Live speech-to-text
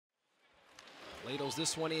Ladles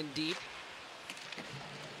this one in deep.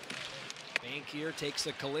 Bankier takes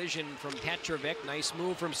a collision from Petrovic. Nice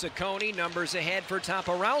move from Ciccone. Numbers ahead for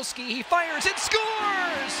Toporowski. He fires and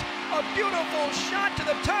scores! A beautiful shot to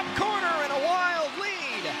the top corner and a wild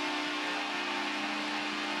lead.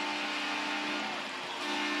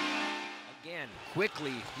 Again,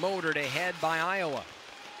 quickly motored ahead by Iowa.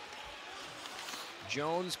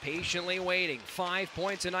 Jones patiently waiting. 5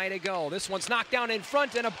 points a night to go. This one's knocked down in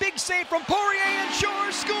front and a big save from Poirier, and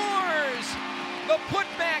Shore scores! The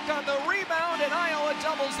putback on the rebound, and Iowa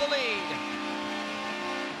doubles the lead.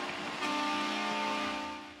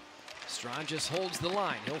 Strangis holds the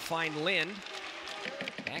line. He'll find Lind.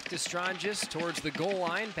 Back to Strangis towards the goal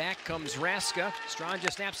line. Back comes Raska.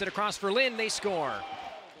 Strangis snaps it across for Lind. They score.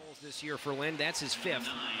 Goals this year for Lind. That's his 5th.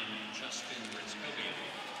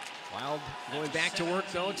 Wild going back to work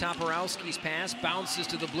though. Toporowski's pass bounces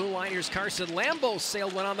to the blue line. Here's Carson Lambo.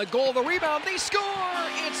 Sailed one on the goal. The rebound. They score!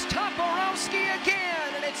 It's Toporowski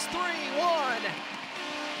again, and it's 3-1.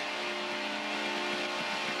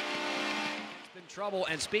 It's been trouble,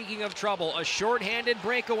 and speaking of trouble, a shorthanded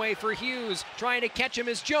breakaway for Hughes. Trying to catch him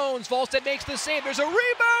is Jones. Volstead makes the save. There's a rebound,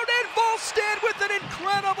 and Volstead with an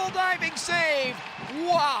incredible diving save.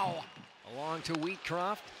 Wow! Along to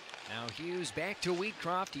Wheatcroft. Now Hughes back to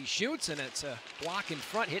Wheatcroft. He shoots, and it's a block in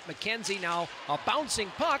front. Hit McKenzie. Now a bouncing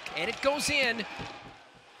puck, and it goes in.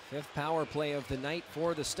 5th power play of the night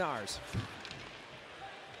for the Stars.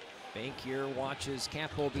 Bankier watches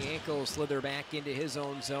Capobianco slither back into his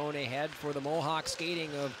own zone. Ahead for the Mohawk skating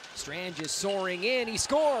of Strangis soaring in. He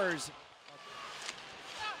scores.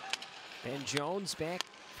 Ben Jones back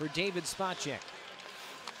for David Spacek.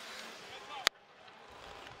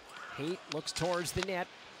 Haight looks towards the net.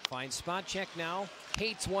 Finds Spacek now.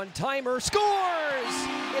 Hate's one-timer. Scores!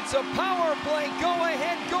 It's a power play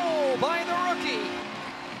go-ahead goal by the rookie.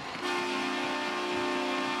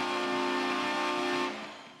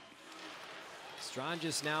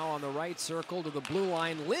 Strangis now on the right circle to the blue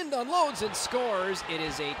line. Lind unloads and scores. It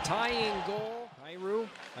is a tying goal. Kyrou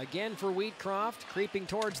again for Wheatcroft, creeping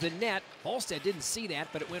towards the net. Volstead didn't see that,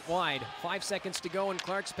 but it went wide. 5 seconds to go in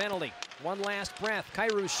Clark's penalty. One last breath.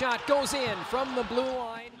 Kyrou's shot goes in from the blue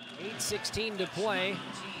line. 8:16 to play,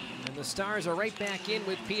 and the Stars are right back in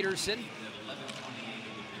with Peterson.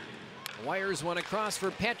 Wires one across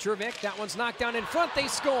for Petrovic. That one's knocked down in front. They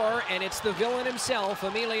score, and it's the villain himself,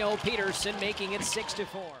 Emilio Peterson, making it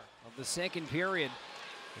 6-4 of the second period.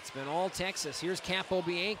 It's been all Texas. Here's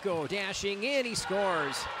Capobianco dashing in. He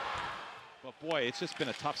scores. But boy, it's just been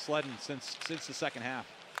a tough sledding since the second half.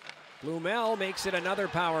 Blumel makes it another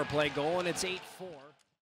power play goal, and it's 8-4.